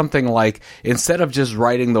go something like, instead of just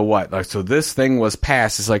writing the what, like, so this thing was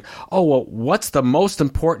passed, it's like, oh, well, what's the most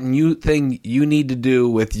important thing you need to do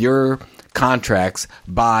with your contracts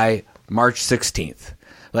by March 16th?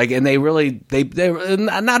 Like, and they not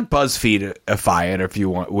BuzzFeed-ify it, if you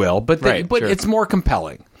will, but sure. It's more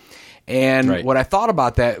compelling. And what I thought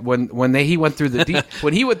about that when he went through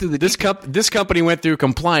this company went through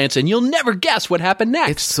compliance, and you'll never guess what happened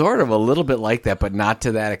next. It's sort of a little bit like that, but not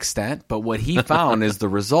to that extent. But what he found is the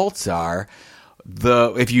results are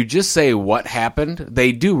if you just say what happened,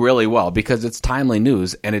 they do really well because it's timely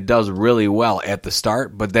news and it does really well at the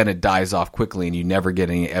start, but then it dies off quickly and you never get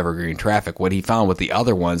any evergreen traffic. What he found with the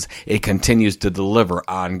other ones, it continues to deliver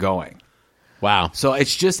ongoing. Wow. So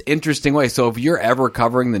it's just interesting way. So if you're ever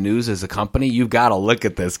covering the news as a company, you've got to look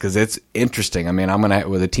at this because it's interesting. I mean,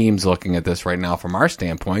 the team's looking at this right now from our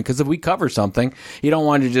standpoint, because if we cover something, you don't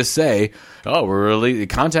want to just say, oh, the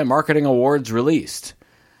Content Marketing Awards released.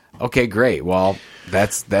 Okay, great. Well,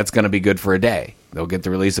 that's going to be good for a day. They'll get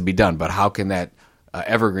the release, it'll be done. But how can that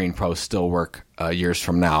evergreen post still work years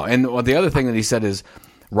from now? And the other thing that he said is,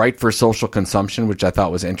 write for social consumption, which I thought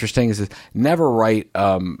was interesting, is never write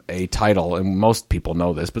a title, and most people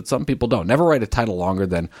know this, but some people don't. Never write a title longer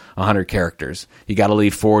than 100 characters. You got to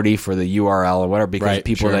leave 40 for the URL or whatever, because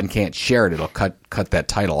people then can't share it. It'll cut that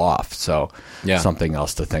title off. So something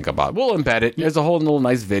else to think about. We'll embed it. There's a whole little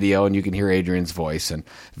nice video, and you can hear Adrian's voice, and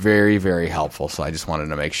very, very helpful. So I just wanted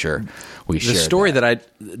to make sure we shared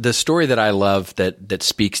the story that I love that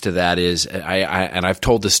speaks to that is, and I've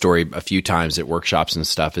told this story a few times at workshops and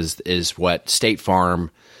stuff, is what State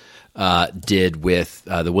Farm did with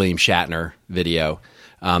the William Shatner video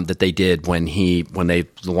that they did when they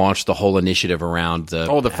launched the whole initiative around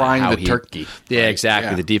the frying the turkey. Yeah,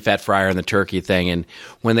 exactly, the deep fat fryer and the turkey thing. And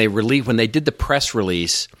when they did the press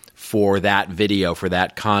release for that video, for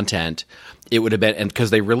that content, it would have been, and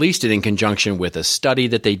because they released it in conjunction with a study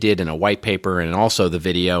that they did in a white paper, and also the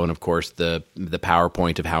video, and of course the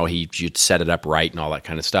PowerPoint of how you'd set it up right and all that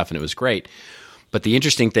kind of stuff, and it was great. But the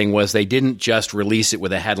interesting thing was they didn't just release it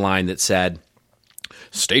with a headline that said,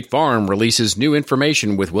 State Farm releases new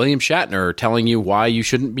information with William Shatner telling you why you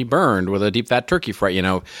shouldn't be burned with a deep fat turkey fry.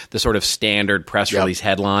 The sort of standard press release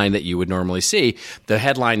headline that you would normally see. The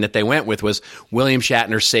headline that they went with was, William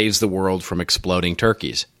Shatner saves the world from exploding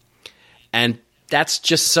turkeys. And that's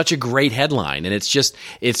just such a great headline. And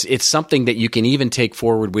it's something that you can even take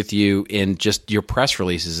forward with you in just your press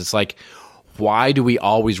releases. It's like, why do we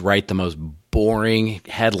always write the most boring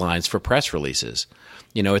headlines for press releases?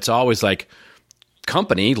 It's always like,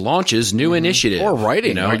 company launches new initiative. Or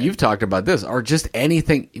writing, you know? or you've talked about this, or just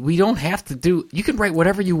anything. We don't have to do. You can write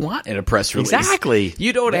whatever you want in a press release. Exactly.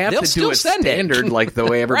 You don't have They'll to still do it send it. standard like the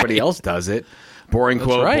way everybody else does it. Boring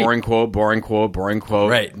quote, right. boring quote, boring quote, boring quote.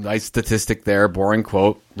 Right. Nice statistic there. Boring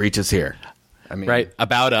quote. Reaches here. I mean, Right.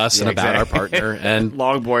 About us and about our partner and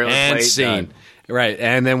long boilerplate and scene. done. Right.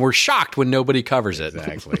 And then we're shocked when nobody covers it.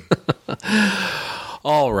 Exactly.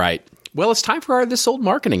 All right. Well, it's time for our This Old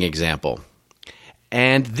Marketing example.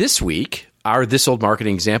 And this week, our This Old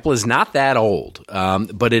Marketing example is not that old,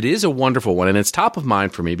 but it is a wonderful one. And it's top of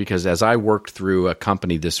mind for me because as I worked through a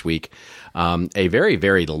company this week, a very,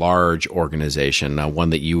 very large organization,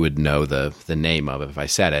 one that you would know the name of if I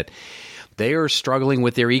said it, they are struggling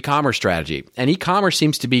with their e-commerce strategy. And e-commerce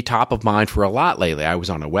seems to be top of mind for a lot lately. I was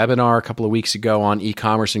on a webinar a couple of weeks ago on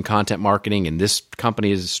e-commerce and content marketing, and this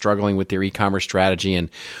company is struggling with their e-commerce strategy. And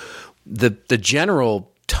the general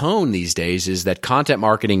tone these days is that content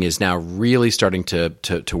marketing is now really starting to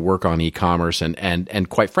work on e-commerce, and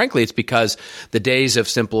quite frankly, it's because the days of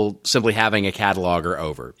simply having a catalog are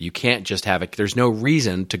over. You can't just have it. There's no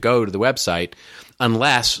reason to go to the website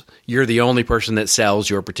unless you're the only person that sells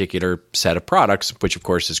your particular set of products, which of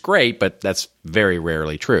course is great, but that's very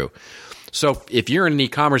rarely true. So if you're in an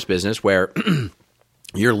e-commerce business where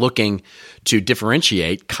you're looking to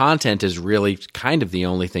differentiate, content is really kind of the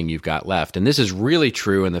only thing you've got left. And this is really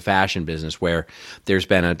true in the fashion business where there's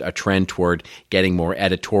been a trend toward getting more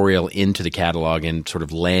editorial into the catalog and sort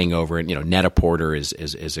of laying over it. You know, Net-a-Porter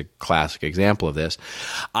is a classic example of this.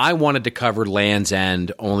 I wanted to cover Land's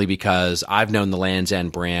End only because I've known the Land's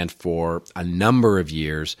End brand for a number of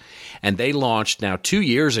years. And they launched, now 2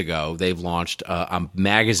 years ago, they've launched a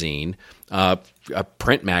magazine, a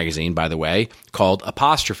print magazine, by the way, called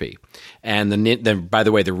Apostrophe. And by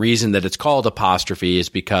the way, the reason that it's called Apostrophe is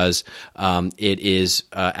because it is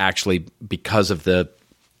actually because of the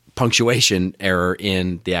punctuation error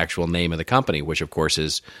in the actual name of the company, which of course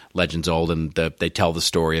is legends old. And they tell the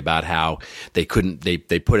story about how they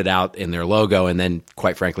put it out in their logo and then,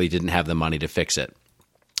 quite frankly, didn't have the money to fix it.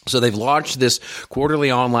 So they've launched this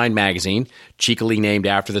quarterly online magazine, cheekily named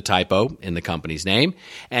after the typo in the company's name,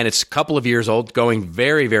 and it's a couple of years old, going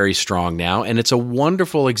very, very strong now, and it's a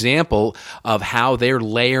wonderful example of how they're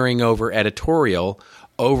layering over editorial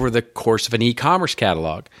over the course of an e-commerce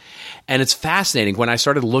catalog. And it's fascinating. When I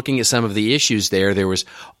started looking at some of the issues there was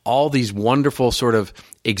all these wonderful sort of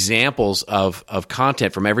examples of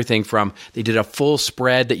content from everything from, they did a full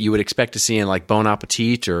spread that you would expect to see in like Bon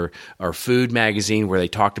Appetit or Food Magazine, where they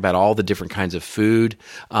talked about all the different kinds of food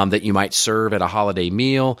that you might serve at a holiday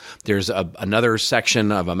meal. There's another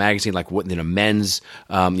section of a magazine like men's,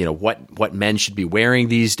 what men should be wearing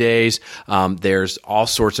these days. There's all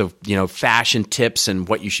sorts of fashion tips and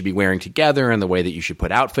what you should be wearing together and the way that you should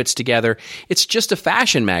put outfits together. It's just a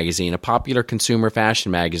fashion magazine, a popular consumer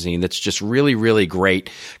fashion magazine that's just really, really great.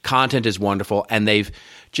 Content is wonderful, and they've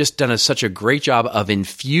just done such a great job of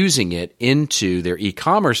infusing it into their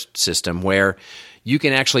e-commerce system where you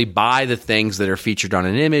can actually buy the things that are featured on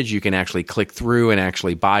an image. You can actually click through and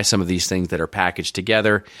actually buy some of these things that are packaged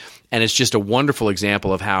together. And it's just a wonderful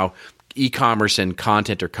example of how e-commerce and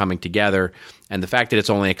content are coming together. And the fact that it's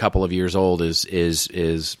only a couple of years old is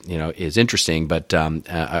interesting, but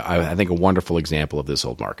I think a wonderful example of this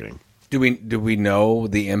old marketing. Do we know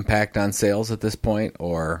the impact on sales at this point,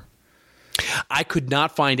 or? I could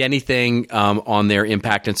not find anything on their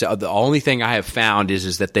impact on sales. The only thing I have found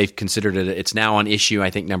is that they've considered it. It's now on issue, I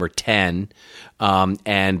think, number 10,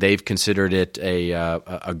 and they've considered it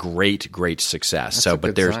a great success. That's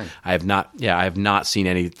a good sign. I have not seen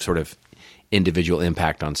any sort of individual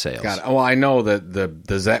impact on sales. God, well, I know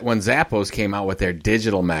that when Zappos came out with their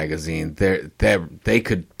digital magazine, they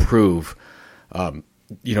could prove,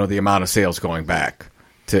 the amount of sales going back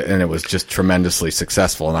and it was just tremendously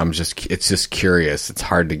successful. And it's just curious. It's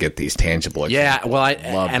hard to get these tangible examples. Yeah,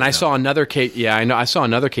 well, I saw another case. Yeah, I know. I saw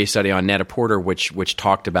another case study on Net-a-Porter, which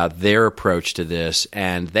talked about their approach to this,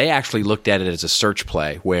 and they actually looked at it as a search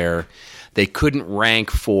play where they couldn't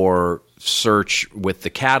rank for search with the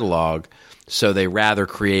catalog. So they rather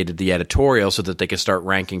created the editorial so that they could start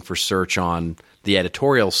ranking for search on the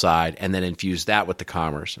editorial side and then infuse that with the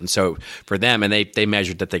commerce. And so for them, and they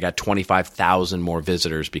measured that they got 25,000 more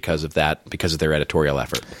visitors because of that, because of their editorial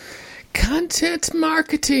effort. Content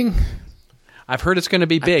marketing. I've heard it's going to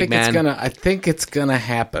be big, man. I think it's going to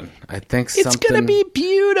happen. It's going to be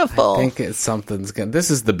beautiful. I think something's going to... This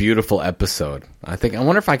is the beautiful episode. I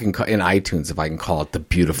wonder if I can... In iTunes, if I can call it the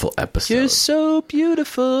beautiful episode. You're so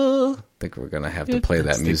beautiful. I think we're going to have to play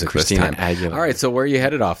that music this Christina time. Aguilera. All right, so where are you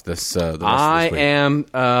headed off this week? I am...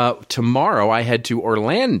 tomorrow, I head to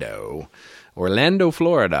Orlando Orlando,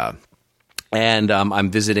 Florida. And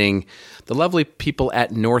I'm visiting the lovely people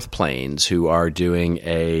at North Plains who are doing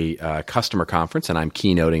a customer conference, and I'm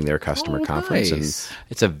keynoting their customer conference. Nice. And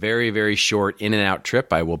it's a very, very short in and out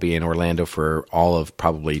trip. I will be in Orlando for all of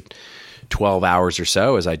probably 12 hours or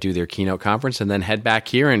so as I do their keynote conference, and then head back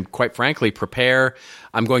here and, quite frankly, prepare.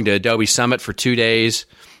 I'm going to Adobe Summit for 2 days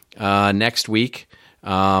next week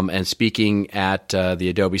and speaking at the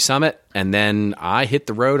Adobe Summit. And then I hit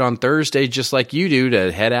the road on Thursday, just like you do,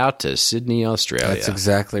 to head out to Sydney, Australia. That's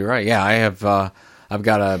exactly right. Yeah, I've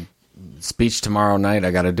got a speech tomorrow night.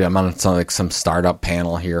 I got to do. I'm on some startup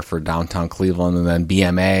panel here for downtown Cleveland, and then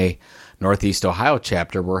BMA Northeast Ohio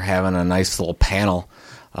chapter. We're having a nice little panel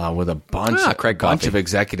with a bunch of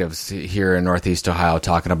executives here in Northeast Ohio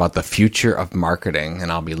talking about the future of marketing,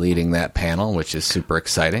 and I'll be leading that panel, which is super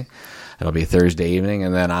exciting. It'll be Thursday evening,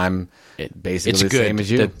 and then I'm basically same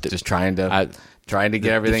as you, just trying to get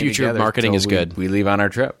everything. The future together of marketing is good. We leave on our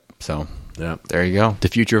trip, so yeah, there you go. The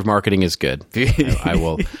future of marketing is good. I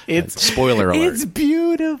will. Spoiler alert. It's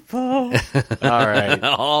beautiful.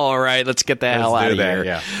 All right, let's get the hell out of here.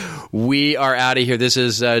 Yeah. We are out of here. This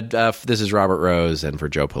is Robert Rose, and for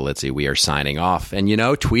Joe Polizzi, we are signing off. And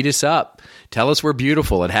tweet us up. Tell us we're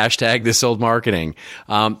beautiful at #ThisOldMarketing.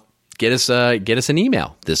 Get us an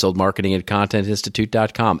email,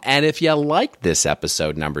 thisoldmarketing@contentinstitute.com. And if you like this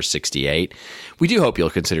episode number 68, we do hope you'll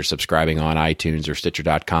consider subscribing on iTunes or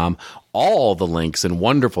Stitcher.com. All the links and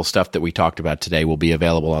wonderful stuff that we talked about today will be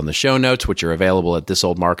available on the show notes, which are available at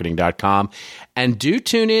thisoldmarketing.com. And do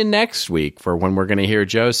tune in next week for when we're going to hear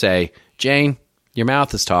Joe say, Jane, your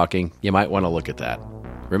mouth is talking. You might want to look at that.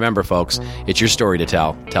 Remember, folks, it's your story to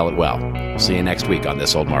tell. Tell it well. See you next week on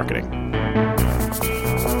This Old Marketing.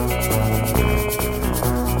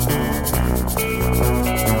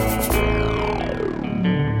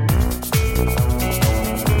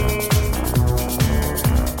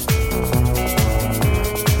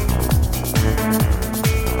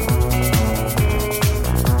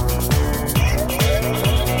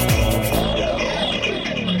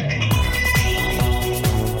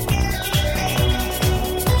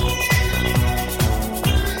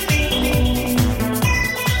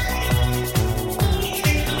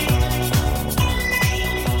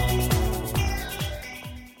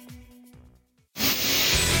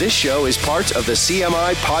 This show is part of the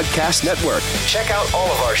CMI Podcast Network. Check out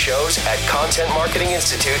all of our shows at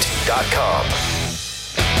contentmarketinginstitute.com.